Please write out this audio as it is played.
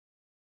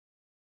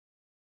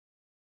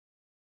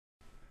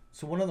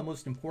So one of the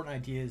most important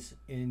ideas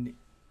in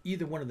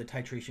either one of the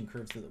titration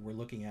curves that we're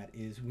looking at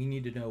is we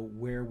need to know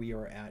where we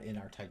are at in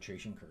our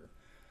titration curve,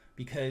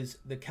 because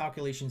the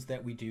calculations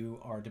that we do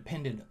are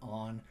dependent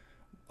on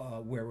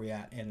where we're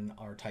at in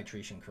our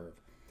titration curve.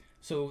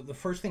 So the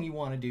first thing you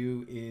want to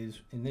do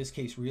is, in this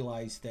case,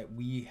 realize that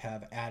we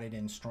have added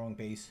in strong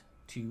base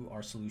to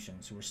our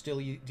solution. So we're still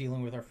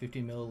dealing with our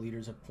 50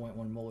 milliliters of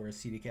 0.1 molar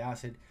acetic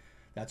acid.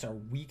 That's our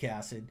weak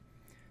acid.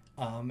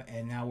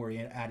 And now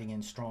we're adding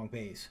in strong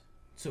base.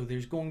 So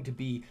there's going to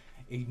be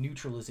a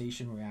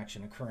neutralization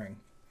reaction occurring.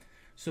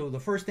 So the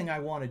first thing I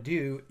want to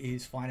do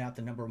is find out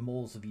the number of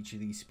moles of each of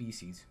these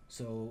species.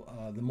 So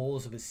the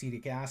moles of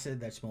acetic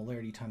acid, that's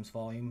molarity times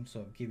volume.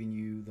 So I've given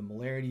you the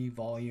molarity.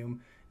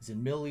 Volume is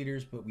in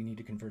milliliters, but we need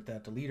to convert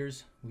that to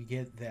liters. We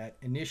get that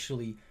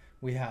initially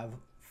we have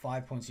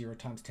 5.0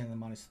 times 10 to the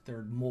minus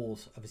third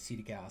moles of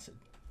acetic acid.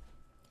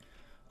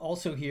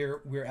 Also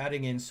here, we're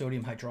adding in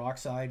sodium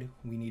hydroxide.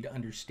 We need to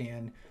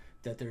understand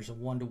that there's a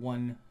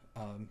one-to-one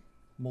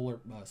molar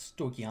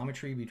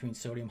stoichiometry between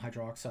sodium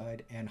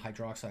hydroxide and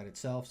hydroxide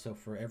itself. So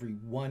for every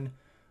 1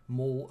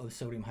 mole of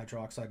sodium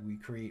hydroxide, we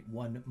create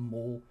 1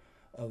 mole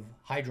of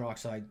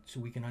hydroxide, so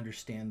we can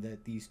understand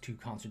that these two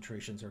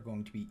concentrations are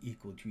going to be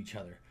equal to each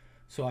other.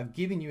 So I've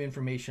given you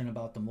information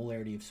about the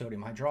molarity of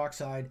sodium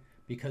hydroxide.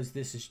 Because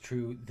this is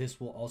true, this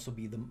will also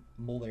be the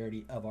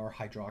molarity of our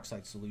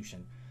hydroxide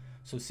solution.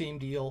 So same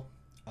deal,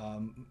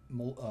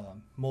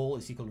 mole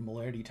is equal to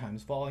molarity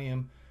times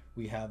volume.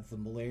 We have the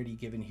molarity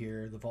given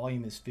here. The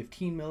volume is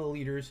 15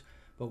 milliliters,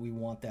 but we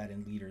want that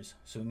in liters.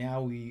 So now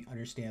we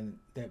understand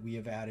that we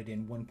have added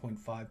in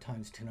 1.5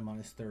 times 10 to the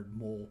minus third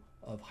mole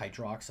of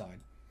hydroxide.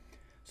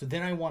 So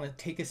then I want to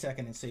take a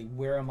second and say,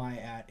 where am I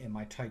at in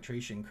my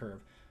titration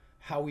curve?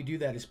 How we do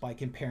that is by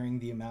comparing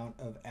the amount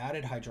of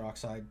added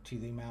hydroxide to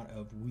the amount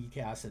of weak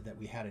acid that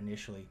we had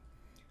initially.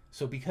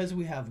 So because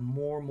we have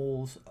more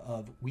moles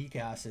of weak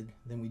acid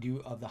than we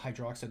do of the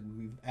hydroxide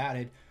we've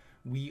added,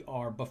 we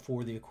are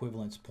before the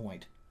equivalence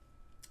point.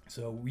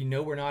 So we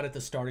know we're not at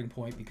the starting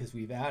point because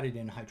we've added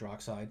in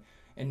hydroxide,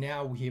 and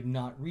now we have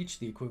not reached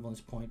the equivalence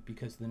point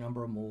because the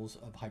number of moles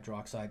of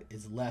hydroxide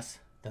is less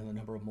than the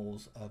number of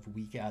moles of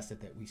weak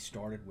acid that we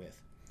started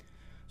with.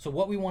 So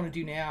what we want to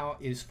do now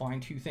is find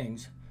two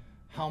things.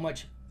 How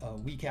much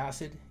weak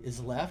acid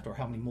is left, or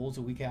how many moles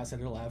of weak acid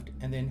are left,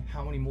 and then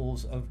how many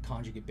moles of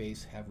conjugate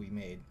base have we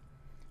made.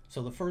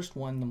 So the first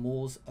one, the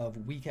moles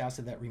of weak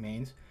acid that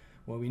remains,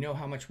 well, we know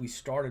how much we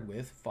started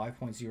with,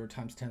 5.0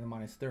 times 10 to the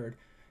minus third,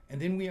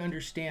 and then we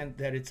understand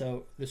that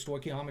the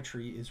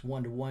stoichiometry is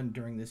 1-to-1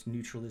 during this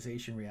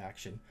neutralization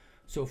reaction.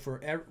 So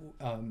for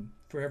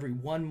every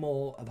 1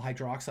 mole of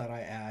hydroxide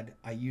I add,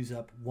 I use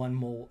up 1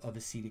 mole of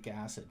acetic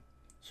acid.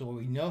 So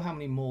we know how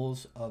many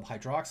moles of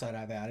hydroxide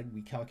I've added.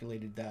 We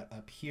calculated that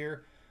up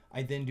here.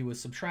 I then do a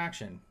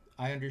subtraction.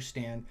 I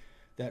understand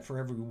that for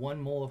every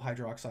 1 mole of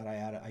hydroxide I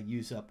add, I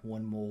use up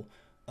 1 mole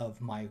of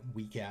my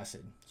weak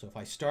acid. So if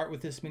I start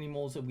with this many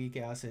moles of weak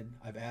acid,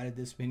 I've added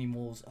this many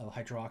moles of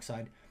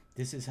hydroxide,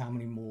 this is how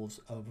many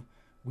moles of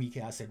weak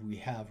acid we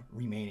have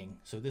remaining.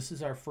 So this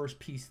is our first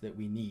piece that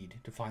we need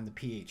to find the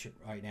pH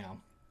right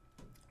now.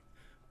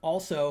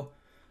 Also,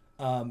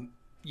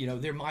 you know,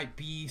 there might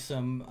be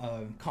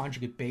some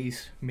conjugate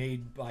base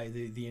made by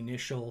the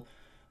initial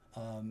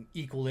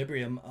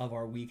equilibrium of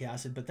our weak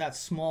acid, but that's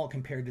small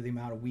compared to the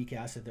amount of weak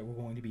acid that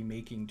we're going to be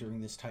making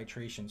during this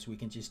titration, so we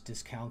can just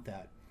discount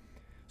that.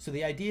 So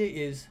the idea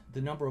is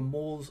the number of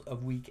moles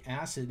of weak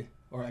acid,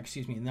 or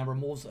excuse me, the number of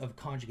moles of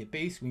conjugate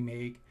base we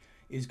make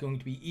is going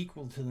to be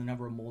equal to the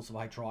number of moles of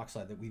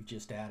hydroxide that we've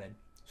just added.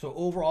 So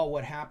overall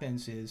what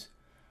happens is,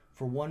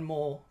 for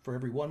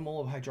every 1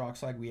 mole of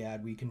hydroxide we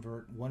add, we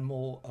convert 1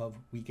 mole of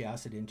weak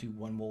acid into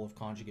 1 mole of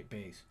conjugate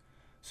base.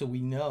 So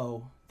we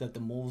know that the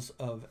moles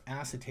of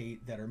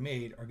acetate that are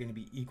made are going to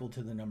be equal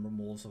to the number of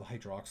moles of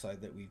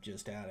hydroxide that we've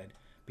just added,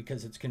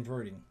 because it's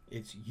converting.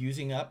 It's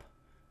using up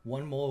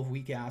 1 mole of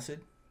weak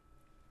acid.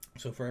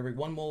 So for every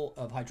 1 mole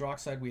of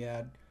hydroxide we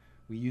add,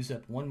 we use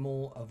up 1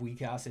 mole of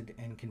weak acid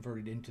and convert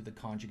it into the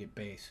conjugate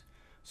base.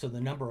 So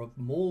the number of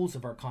moles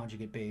of our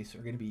conjugate base are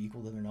going to be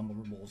equal to the number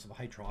of moles of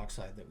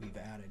hydroxide that we've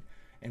added.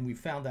 And we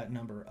found that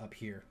number up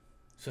here.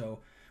 So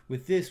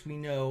with this, we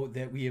know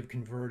that we have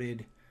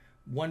converted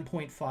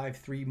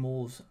 1.53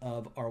 moles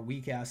of our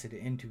weak acid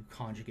into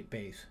conjugate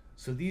base.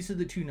 So these are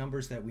the two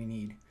numbers that we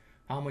need.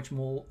 How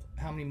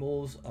many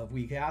moles of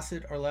weak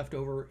acid are left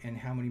over, and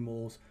how many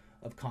moles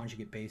of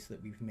conjugate base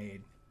that we've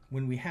made.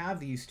 When we have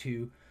these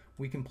two,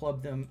 we can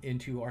plug them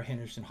into our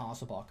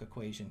Henderson-Hasselbalch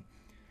equation.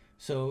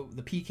 So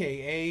the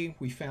pKa,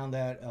 we found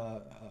that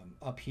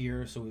up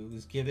here, so it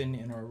was given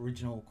in our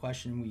original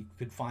question. We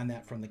could find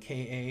that from the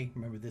Ka.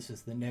 Remember, this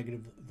is the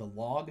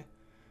log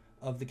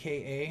of the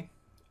Ka.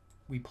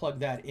 We plug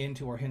that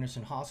into our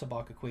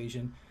Henderson-Hasselbalch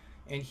equation.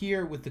 And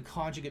here with the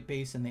conjugate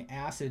base and the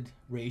acid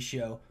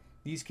ratio,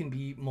 these can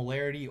be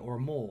molarity or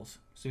moles.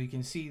 So you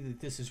can see that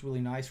this is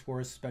really nice for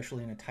us,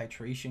 especially in a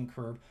titration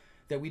curve,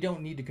 that we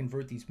don't need to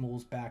convert these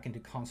moles back into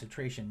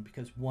concentration,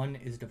 because one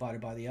is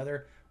divided by the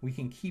other. We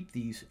can keep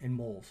these in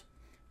moles.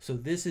 So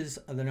this is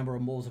the number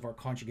of moles of our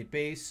conjugate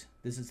base.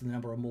 This is the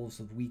number of moles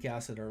of weak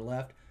acid that are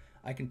left.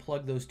 I can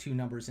plug those two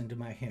numbers into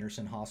my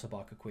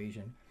Henderson-Hasselbalch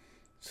equation.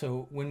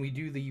 So when we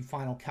do the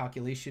final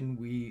calculation,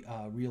 we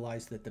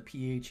realize that the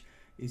pH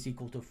is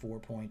equal to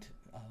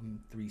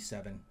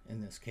 4.37 in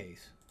this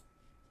case.